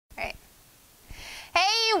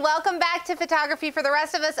welcome back to Photography for the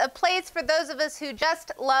Rest of Us, a place for those of us who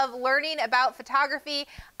just love learning about photography.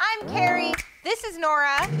 I'm Carrie, this is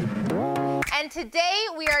Nora, and today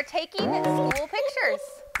we are taking school pictures.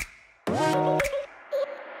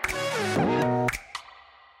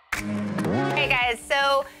 Hey guys,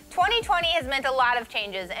 so 2020 has meant a lot of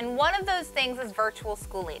changes, and one of those things is virtual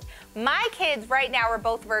schooling. My kids right now are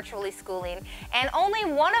both virtually schooling, and only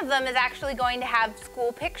one of them is actually going to have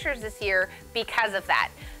school pictures this year because of that.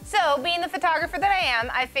 So, being the photographer that I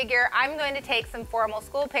am, I figure I'm going to take some formal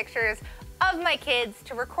school pictures of my kids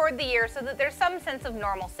to record the year so that there's some sense of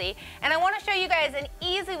normalcy, and I want to show you guys an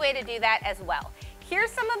easy way to do that as well.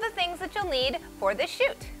 Here's some of the things that you'll need for this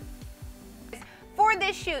shoot. For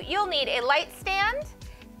this shoot, you'll need a light stand,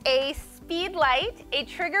 a speed light, a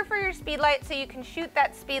trigger for your speed light so you can shoot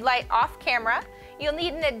that speed light off camera. You'll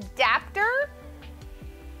need an adapter.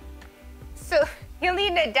 You'll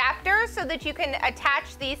need an adapter so that you can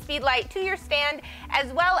attach the speed light to your stand,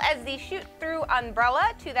 as well as the shoot-through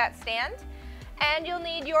umbrella to that stand. And you'll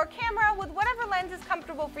need your camera with whatever lens is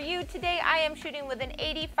comfortable for you. Today I am shooting with an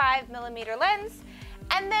 85mm lens.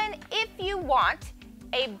 And then if you want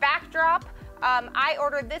a backdrop, I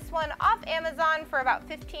ordered this one off Amazon for about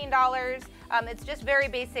 $15. It's just very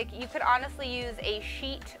basic. You could honestly use a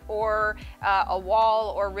sheet or a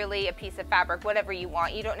wall or really a piece of fabric, whatever you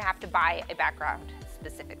want. You don't have to buy a background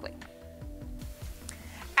specifically.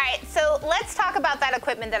 All right, so let's talk about that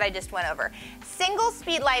equipment that I just went over. Single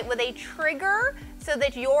speed light with a trigger so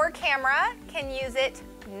that your camera can use it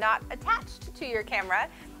not attached to your camera.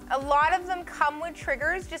 A lot of them come with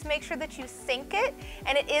triggers. Just make sure that you sync it,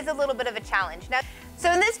 and it is a little bit of a challenge. Now,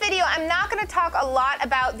 so in this video, I'm not gonna talk a lot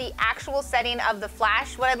about the actual setting of the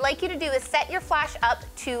flash. What I'd like you to do is set your flash up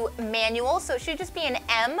to manual, so it should just be an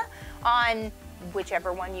M on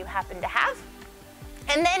whichever one you happen to have.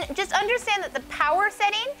 And then just understand that the power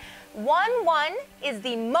setting, 1.1 is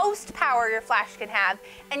the most power your flash can have,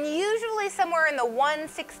 and usually somewhere in the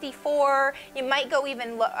 164, you might go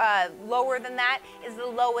even lower than that, is the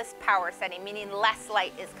lowest power setting, meaning less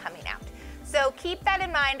light is coming out. So keep that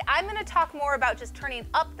in mind. I'm going to talk more about just turning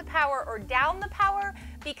up the power or down the power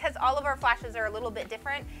because all of our flashes are a little bit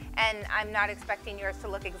different, and I'm not expecting yours to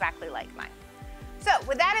look exactly like mine. So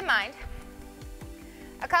with that in mind,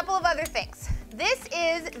 a couple of other things. This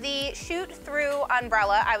is the shoot-through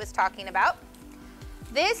umbrella I was talking about.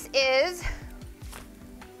 This is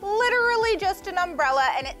literally just an umbrella,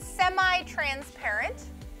 and it's semi-transparent.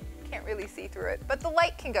 Can't really see through it, but the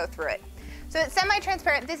light can go through it. So it's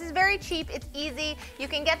semi-transparent. This is very cheap. It's easy. You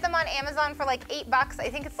can get them on Amazon for like $8. I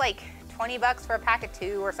think it's like 20 bucks for a pack of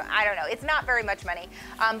 2 or something. I don't know. It's not very much money,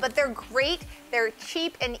 but they're great. They're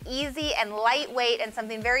cheap and easy and lightweight and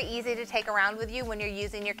something very easy to take around with you when you're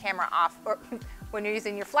using your camera off, or when you're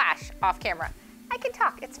using your flash off camera. I can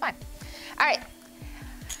talk, it's fine. All right,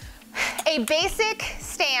 a basic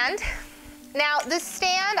stand. Now the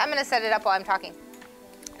stand, I'm gonna set it up while I'm talking.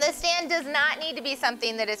 The stand does not need to be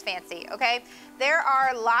something that is fancy, okay? There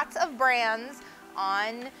are lots of brands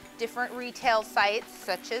on different retail sites,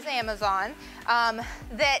 such as Amazon,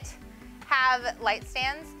 that have light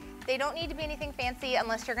stands. They don't need to be anything fancy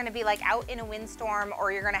unless you're gonna be like out in a windstorm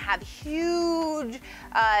or you're gonna have huge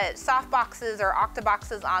soft boxes or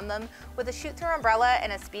octaboxes on them. With a shoot-through umbrella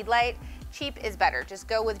and a speed light, cheap is better. Just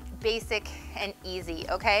go with basic and easy,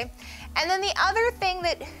 okay? And then the other thing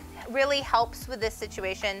that really helps with this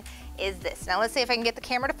situation is this. Now let's see if I can get the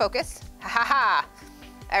camera to focus. Ha ha ha.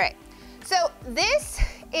 All right. So this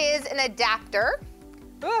is an adapter.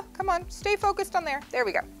 Oh, come on, stay focused on there. There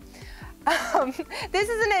we go. This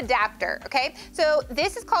is an adapter, okay? So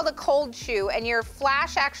this is called a cold shoe, and your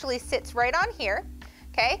flash actually sits right on here,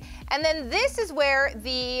 okay? And then this is where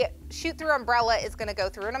the shoot-through umbrella is gonna go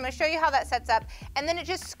through, and I'm gonna show you how that sets up, and then it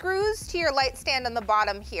just screws to your light stand on the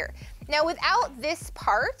bottom here. Now without this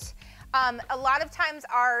part, a lot of times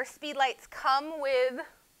our speed lights come with,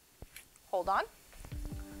 hold on.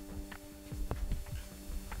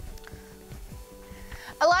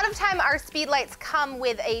 A lot of time our speed lights come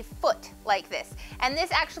with a foot like this, and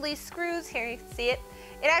this actually screws, here you can see it,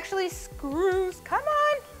 it actually screws, come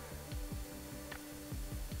on.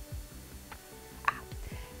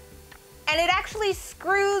 And it actually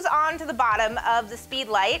screws onto the bottom of the speed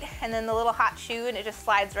light and then the little hot shoe, and it just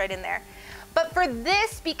slides right in there. But for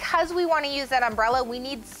this, because we want to use that umbrella, we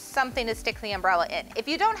need something to stick the umbrella in. If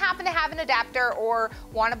you don't happen to have an adapter or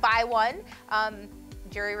want to buy one,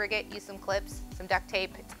 jury rig it, use some clips, some duct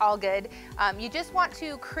tape, it's all good. You just want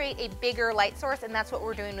to create a bigger light source, and that's what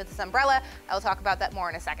we're doing with this umbrella. I'll talk about that more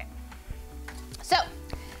in a second. So,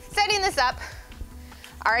 setting this up,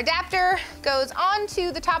 Our adapter goes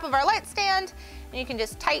onto the top of our light stand, and you can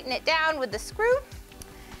just tighten it down with the screw.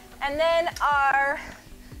 And then our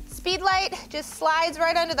Speedlight just slides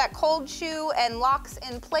right under that cold shoe and locks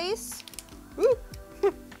in place. Woo.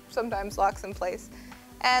 Sometimes locks in place.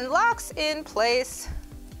 And locks in place.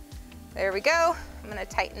 There we go. I'm gonna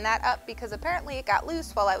tighten that up because apparently it got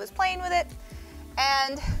loose while I was playing with it.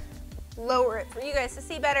 And lower it for you guys to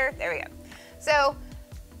see better. There we go. So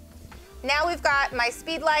now we've got my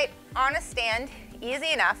Speedlight on a stand,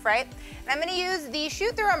 easy enough, right? And I'm gonna use the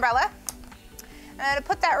shoot through umbrella. And I'm gonna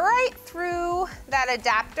put that right through that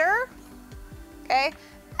adapter, okay?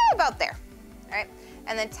 About there, all right?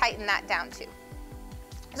 And then tighten that down too.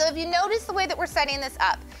 So if you notice the way that we're setting this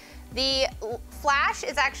up, the flash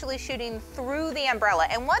is actually shooting through the umbrella.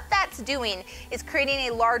 And what that's doing is creating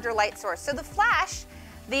a larger light source. So the flash,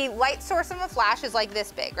 the light source of a flash is like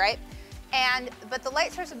this big, right? But the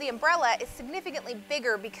light source of the umbrella is significantly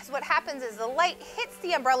bigger because what happens is the light hits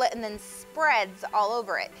the umbrella and then spreads all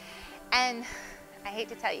over it. And I hate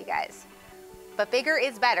to tell you guys, but bigger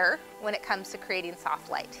is better when it comes to creating soft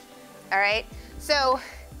light, all right? So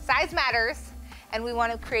size matters, and we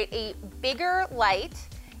want to create a bigger light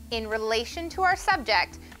in relation to our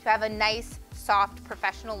subject to have a nice, soft,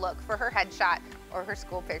 professional look for her headshot or her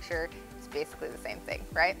school picture. It's basically the same thing,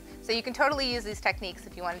 right? So you can totally use these techniques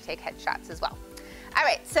if you want to take headshots as well. All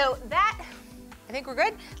right, so that, I think we're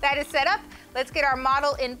good. That is set up. Let's get our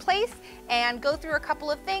model in place and go through a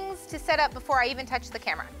couple of things to set up before I even touch the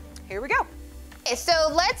camera. Here we go. Okay,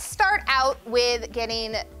 so let's start out with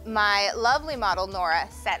getting my lovely model, Nora,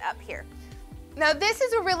 set up here. Now this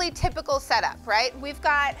is a really typical setup, right? We've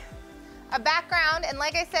got a background, and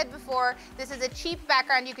like I said before, this is a cheap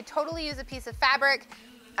background. You could totally use a piece of fabric.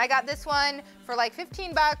 I got this one for like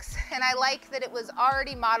 15 bucks, and I like that it was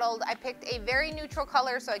already modeled. I picked a very neutral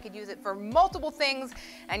color so I could use it for multiple things,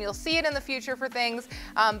 and you'll see it in the future for things.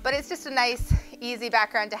 But it's just a nice, easy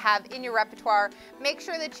background to have in your repertoire. Make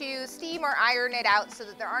sure that you steam or iron it out so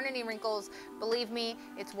that there aren't any wrinkles. Believe me,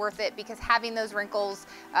 it's worth it because having those wrinkles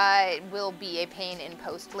will be a pain in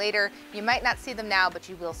post later. You might not see them now, but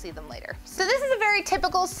you will see them later. So this is a very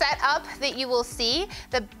typical setup that you will see.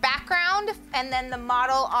 The background and then the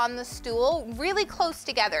model on the stool really close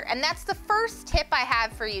together. And that's the first tip I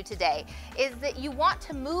have for you today, is that you want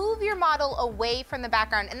to move your model away from the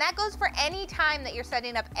background. And that goes for any time that you're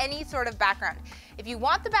setting up any sort of background. If you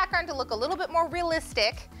want the background to look a little bit more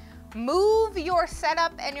realistic, move your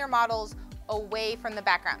setup and your models away from the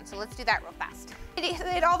background. So let's do that real fast. Hit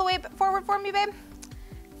it all the way forward for me, babe.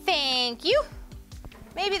 Thank you.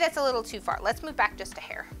 Maybe that's a little too far. Let's move back just a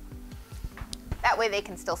hair. That way they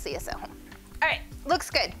can still see us at home. All right,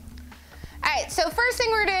 looks good. All right, so first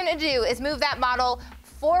thing we're gonna do is move that model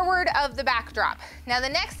forward of the backdrop. Now the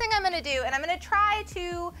next thing I'm gonna do, and I'm gonna try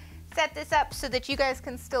to set this up so that you guys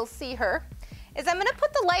can still see her, is I'm gonna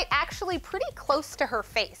put the light actually pretty close to her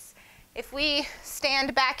face. If we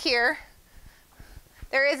stand back here,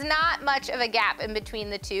 there is not much of a gap in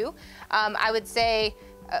between the two. I would say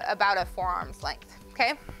about a forearm's length,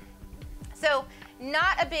 okay? So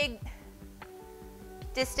not a big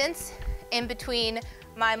distance in between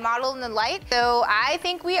my model and the light. So I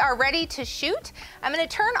think we are ready to shoot. I'm gonna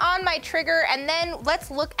turn on my trigger and then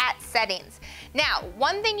let's look at settings. Now,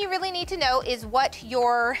 one thing you really need to know is what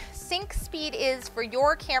your sync speed is for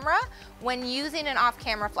your camera when using an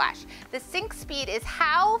off-camera flash. The sync speed is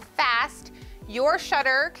how fast your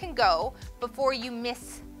shutter can go before you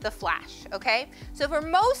miss the flash, okay? So for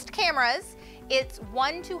most cameras, it's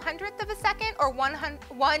 1/200th of a second or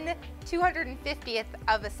 1/250th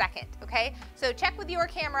of a second, okay? So check with your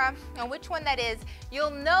camera on which one that is.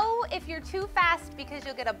 You'll know if you're too fast because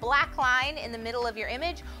you'll get a black line in the middle of your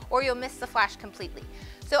image or you'll miss the flash completely.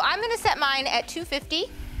 So I'm gonna set mine at 250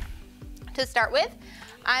 to start with.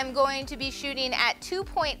 I'm going to be shooting at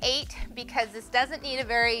 2.8 because this doesn't need a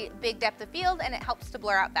very big depth of field and it helps to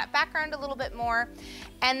blur out that background a little bit more.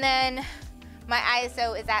 And then my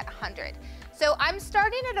ISO is at 100. So I'm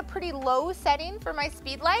starting at a pretty low setting for my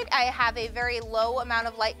Speedlight. I have a very low amount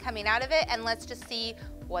of light coming out of it, and let's just see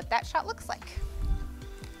what that shot looks like.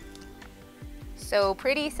 So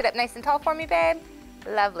pretty. Sit up nice and tall for me, babe.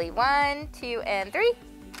 Lovely. 1, 2, and 3.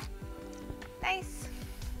 Nice.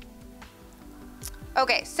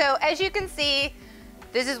 Okay, so as you can see,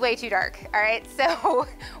 this is way too dark, all right? So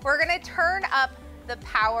we're gonna turn up the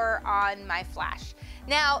power on my flash.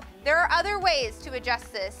 Now, there are other ways to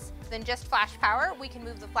adjust this than just flash power. We can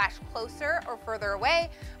move the flash closer or further away,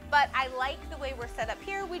 but I like the way we're set up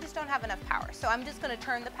here. We just don't have enough power. So I'm just gonna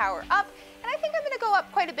turn the power up, and I think I'm gonna go up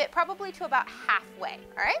quite a bit, probably to about halfway,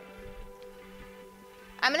 all right?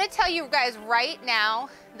 I'm gonna tell you guys right now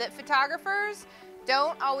that photographers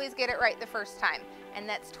don't always get it right the first time, and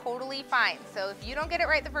that's totally fine. So if you don't get it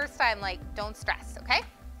right the first time, like, don't stress, okay? All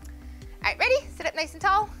right, ready? Sit up nice and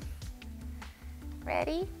tall.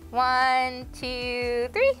 Ready? 1, 2,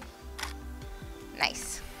 3.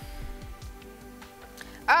 Nice.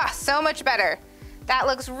 Ah, so much better. That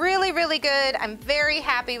looks really, really good. I'm very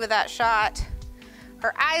happy with that shot.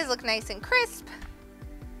 Her eyes look nice and crisp.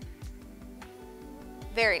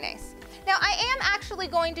 Very nice. Now I am actually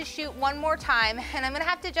going to shoot one more time, and I'm gonna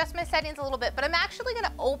have to adjust my settings a little bit, but I'm actually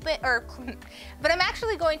gonna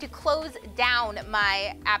going to close down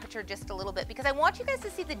my aperture just a little bit because I want you guys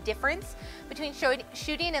to see the difference between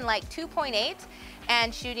shooting in like 2.8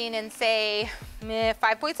 and shooting in, say,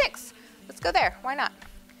 5.6. Let's go there, why not?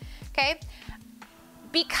 Okay.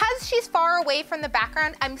 Because she's far away from the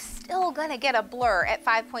background, I'm still gonna get a blur at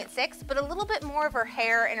 5.6, but a little bit more of her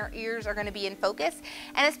hair and her ears are gonna be in focus.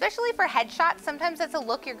 And especially for headshots, sometimes that's a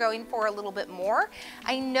look you're going for a little bit more.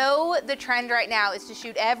 I know the trend right now is to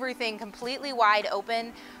shoot everything completely wide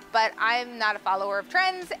open, but I'm not a follower of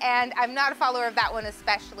trends, and I'm not a follower of that one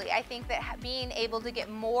especially. I think that being able to get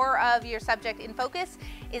more of your subject in focus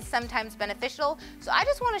is sometimes beneficial. So I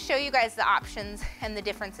just want to show you guys the options and the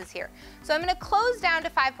differences here. So I'm going to close down to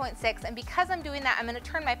 5.6, and because I'm doing that, I'm going to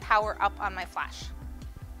turn my power up on my flash.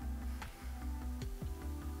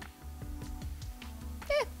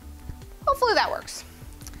 Hopefully that works.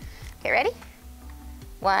 Okay, ready?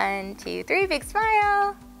 1, 2, 3, big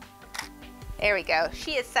smile. There we go.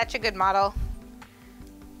 She is such a good model.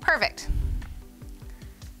 Perfect.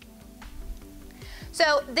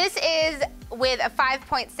 So this is with a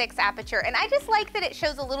 5.6 aperture, and I just like that it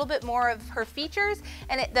shows a little bit more of her features,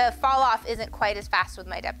 and the fall off isn't quite as fast with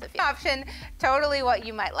my depth of field option. Totally what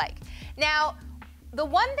you might like. Now, the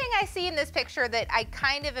one thing I see in this picture that I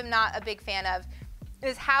kind of am not a big fan of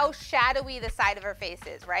is how shadowy the side of her face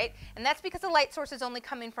is, right? And that's because the light source is only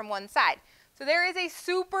coming from one side. So there is a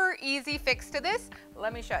super easy fix to this.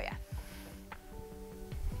 Let me show you.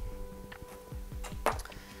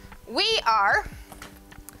 We are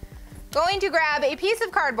going to grab a piece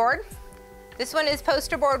of cardboard. This one is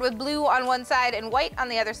poster board with blue on one side and white on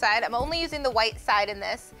the other side. I'm only using the white side in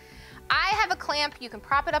this. I have a clamp. You can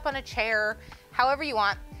prop it up on a chair, however you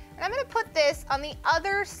want. And I'm gonna put this on the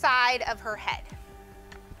other side of her head.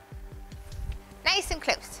 Nice and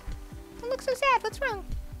close. Don't look so sad, what's wrong?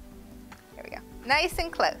 There we go, nice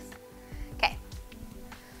and close. Okay,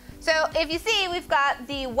 so if you see, we've got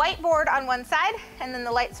the whiteboard on one side and then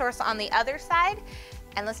the light source on the other side.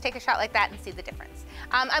 And let's take a shot like that and see the difference.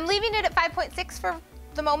 I'm leaving it at 5.6 for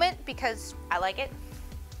the moment because I like it.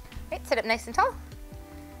 Right, sit up nice and tall.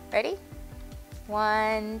 Ready?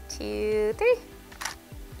 1, 2, 3.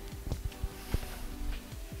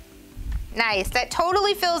 Nice, that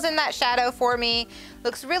totally fills in that shadow for me.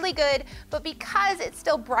 Looks really good, but because it's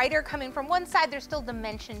still brighter coming from one side, there's still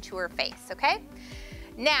dimension to her face, okay?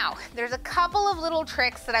 Now, there's a couple of little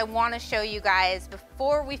tricks that I wanna show you guys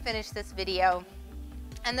before we finish this video.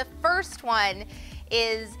 And the first one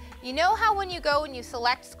is, you know how when you go and you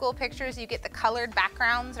select school pictures, you get the colored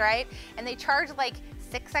backgrounds, right? And they charge like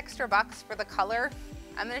 $6 extra for the color.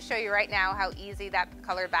 I'm gonna show you right now how easy that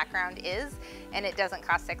colored background is, and it doesn't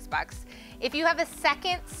cost $6. If you have a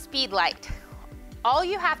second Speedlight, all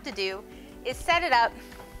you have to do is set it up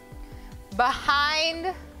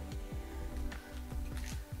behind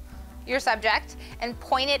your subject and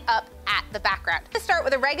point it up at the background. I'm gonna start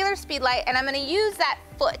with a regular Speedlight, and I'm gonna use that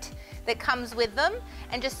foot that comes with them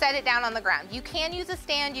and just set it down on the ground. You can use a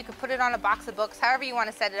stand, you can put it on a box of books, however you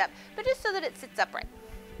wanna set it up, but just so that it sits upright.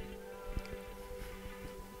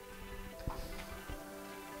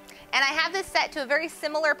 And I have this set to a very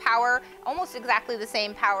similar power, almost exactly the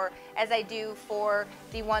same power as I do for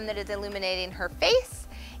the one that is illuminating her face.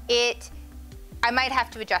 I might have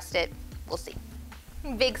to adjust it, we'll see.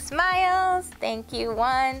 Big smiles, thank you.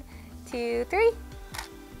 1, 2, 3.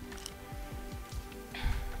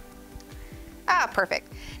 Ah,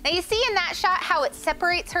 perfect. Now you see in that shot how it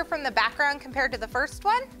separates her from the background compared to the first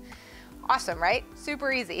one? Awesome, right?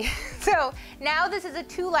 Super easy. So now this is a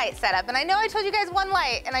 2-light setup, and I know I told you guys 1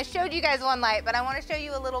 light, and I showed you guys 1 light, but I want to show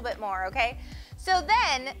you a little bit more, okay? So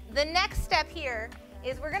then the next step here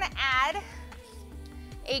is we're gonna add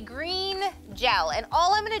a green gel, and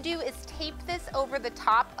all I'm gonna do is tape this over the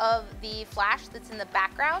top of the flash that's in the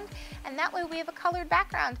background, and that way we have a colored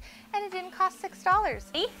background, and it didn't cost $6.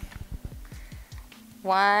 See?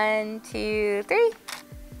 1, 2, 3.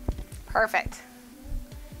 Perfect.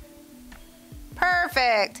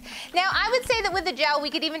 Perfect. Now I would say that with the gel, we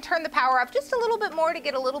could even turn the power up just a little bit more to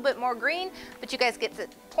get a little bit more green, but you guys get the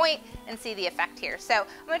point and see the effect here. So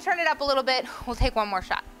I'm gonna turn it up a little bit. We'll take one more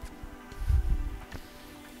shot.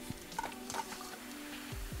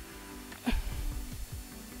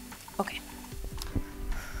 Okay.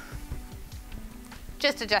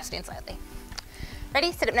 Just adjusting slightly.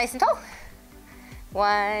 Ready? Sit up nice and tall.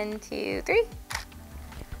 1, 2, 3.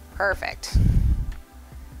 Perfect.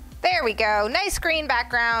 There we go. Nice green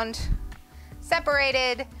background.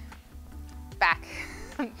 Separated. Back.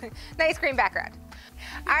 Nice green background.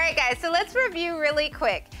 All right, guys, so let's review really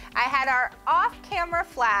quick. I had our off-camera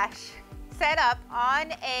flash set up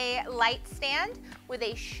on a light stand with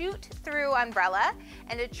a shoot-through umbrella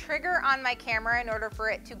and a trigger on my camera in order for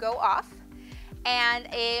it to go off, and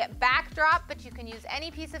a backdrop, but you can use any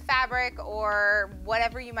piece of fabric or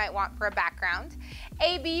whatever you might want for a background.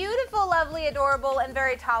 A beautiful, lovely, adorable, and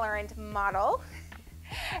very tolerant model.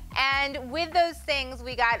 And with those things,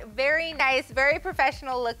 we got very nice, very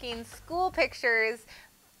professional looking school pictures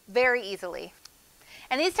very easily.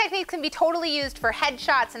 And these techniques can be totally used for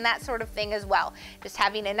headshots and that sort of thing as well. Just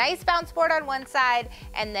having a nice bounce board on one side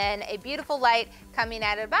and then a beautiful light coming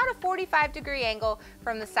at about a 45-degree angle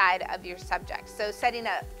from the side of your subject. So setting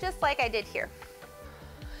up just like I did here.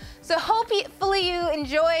 So hopefully you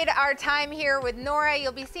enjoyed our time here with Nora.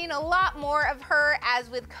 You'll be seeing a lot more of her, as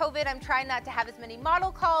with COVID, I'm trying not to have as many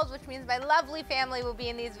model calls, which means my lovely family will be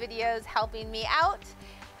in these videos helping me out.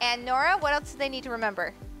 And Nora, what else do they need to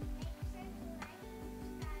remember?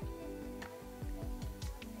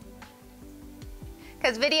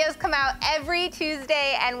 Because videos come out every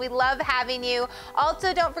Tuesday and we love having you.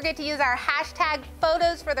 Also, don't forget to use our hashtag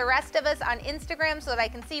photos for the rest of us on Instagram so that I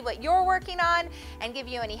can see what you're working on and give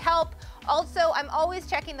you any help. Also, I'm always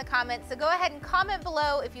checking the comments, so go ahead and comment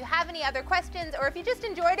below if you have any other questions or if you just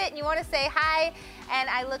enjoyed it and you want to say hi. And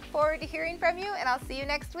I look forward to hearing from you, and I'll see you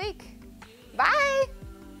next week. Bye.